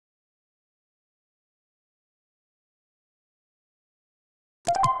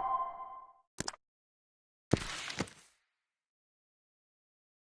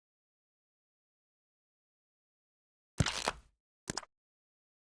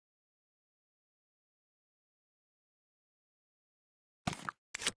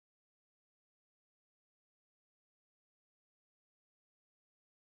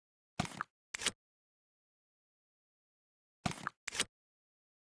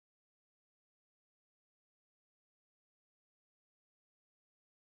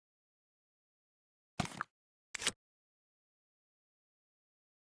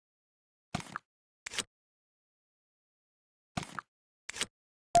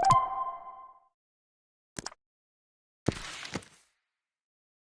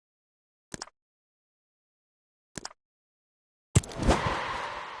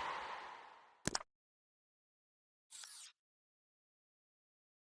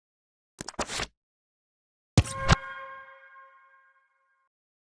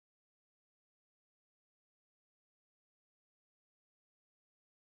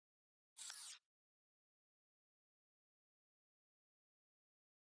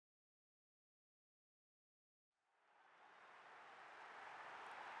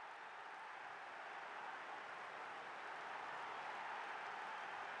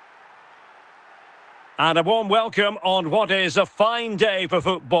And a warm welcome on what is a fine day for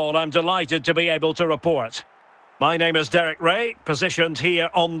football. I'm delighted to be able to report. My name is Derek Ray, positioned here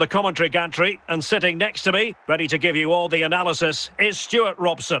on the commentary gantry, and sitting next to me, ready to give you all the analysis, is Stuart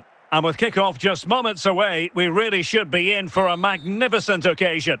Robson. And with kick-off just moments away, we really should be in for a magnificent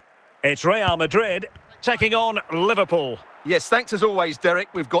occasion. It's Real Madrid taking on Liverpool. Yes, thanks as always,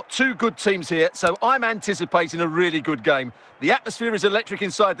 Derek. We've got two good teams here, so I'm anticipating a really good game. The atmosphere is electric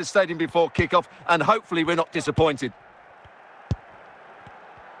inside the stadium before kick-off, and hopefully we're not disappointed.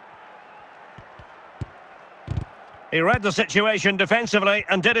 He read the situation defensively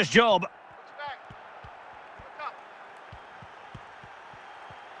and did his job.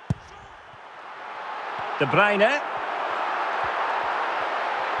 De Bruyne.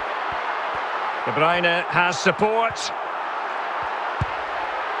 De Bruyne has support.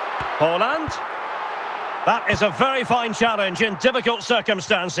 Haaland. That is a very fine challenge in difficult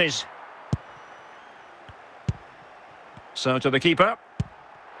circumstances. So to the keeper.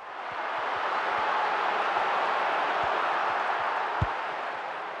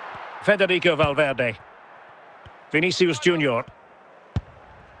 Federico Valverde. Vinicius Junior.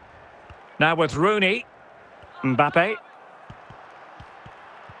 Now with Rooney. Mbappe.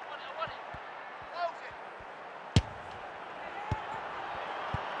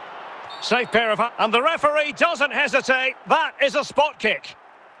 Safe pair of hands. And the referee doesn't hesitate. That is a spot kick.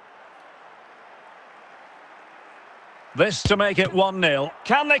 This to make it 1-0.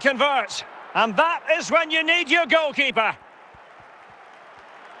 Can they convert? And that is when you need your goalkeeper.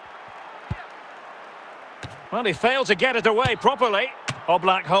 Well, he failed to get it away properly.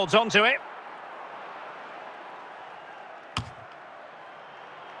 Oblak holds on to it.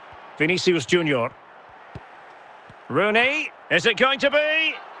 Vinicius Junior. Rooney, is it going to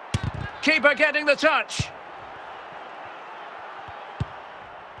be? Keeper getting the touch.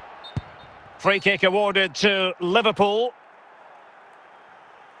 Free kick awarded to Liverpool.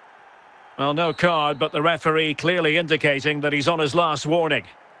 Well, no card, but the referee clearly indicating that he's on his last warning.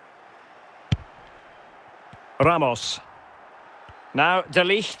 Ramos. Now De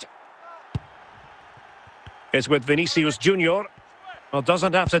Ligt. Is with Vinicius Junior. Well,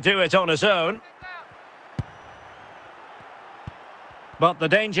 doesn't have to do it on his own. But the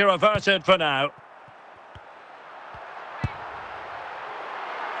danger averted for now.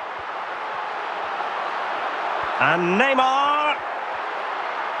 And Neymar.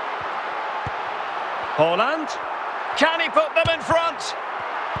 Haaland. Can he put them in front?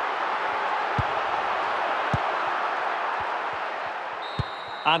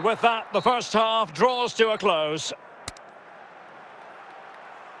 And with that, the first half draws to a close.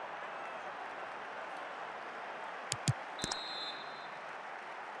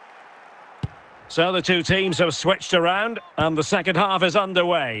 So the two teams have switched around, and the second half is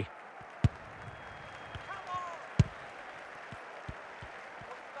underway.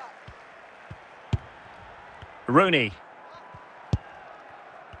 Rooney.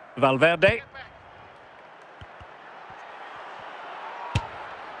 Valverde.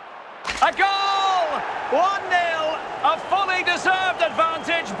 A goal! 1-0! A fully deserved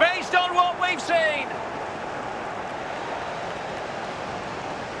advantage based on what we've seen.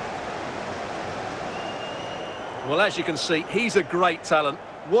 Well, as you can see, he's a great talent.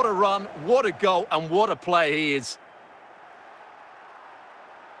 What a run, what a goal, and what a player he is.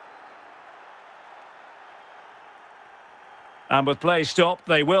 And with play stopped,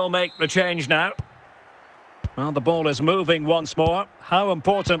 they will make the change now. Well, the ball is moving once more. How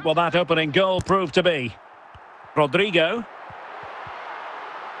important will that opening goal prove to be? Rodrigo.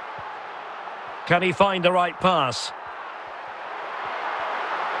 Can he find the right pass?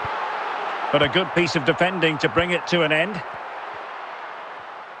 But a good piece of defending to bring it to an end.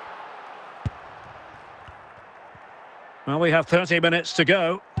 Well, we have 30 minutes to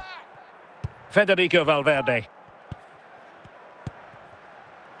go. Federico Valverde.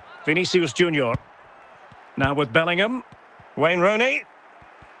 Vinicius Junior. Now with Bellingham. Wayne Rooney.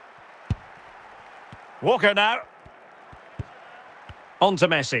 Walker now. On to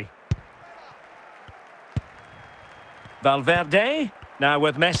Messi. Valverde. Now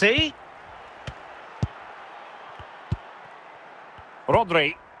with Messi.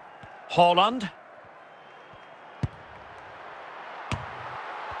 Rodri. Haaland.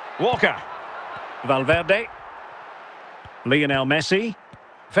 Walker. Valverde. Lionel Messi.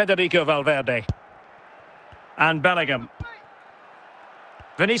 Federico Valverde. And Bellingham.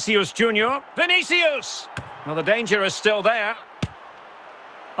 Vinicius Junior. Vinicius! Well, the danger is still there.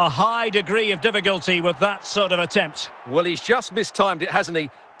 A high degree of difficulty with that sort of attempt. Well, he's just mistimed it, hasn't he?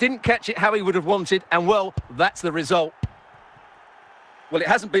 Didn't catch it how he would have wanted, and well, that's the result. Well, it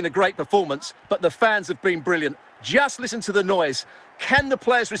hasn't been a great performance, but the fans have been brilliant. Just listen to the noise. Can the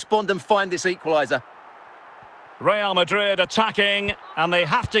players respond and find this equaliser? Real Madrid attacking, and they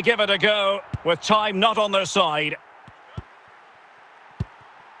have to give it a go with time not on their side.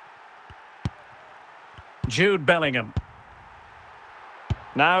 Jude Bellingham.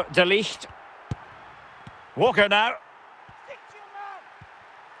 Now De Ligt. Walker now.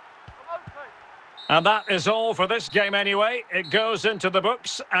 And that is all for this game anyway. It goes into the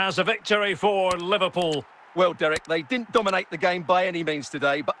books as a victory for Liverpool. Well, Derek, they didn't dominate the game by any means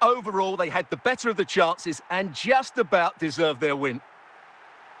today, but overall they had the better of the chances and just about deserved their win.